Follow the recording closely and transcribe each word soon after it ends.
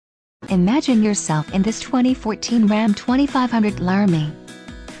imagine yourself in this 2014 Ram 2500 Laramie.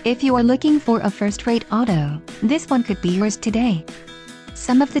 If you are looking for a first-rate auto, this one could be yours today.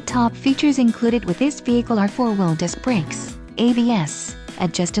 Some of the top features included with this vehicle are 4-wheel disc brakes, ABS,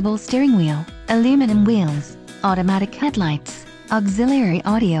 adjustable steering wheel, aluminum wheels, automatic headlights, auxiliary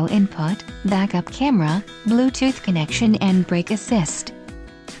audio input, backup camera, Bluetooth connection and brake assist.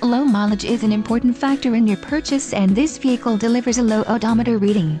 Low mileage is an important factor in your purchase, and this vehicle delivers a low odometer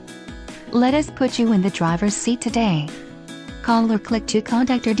reading. Let us put you in the driver's seat today. Call or click to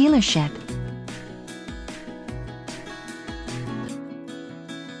contact our dealership.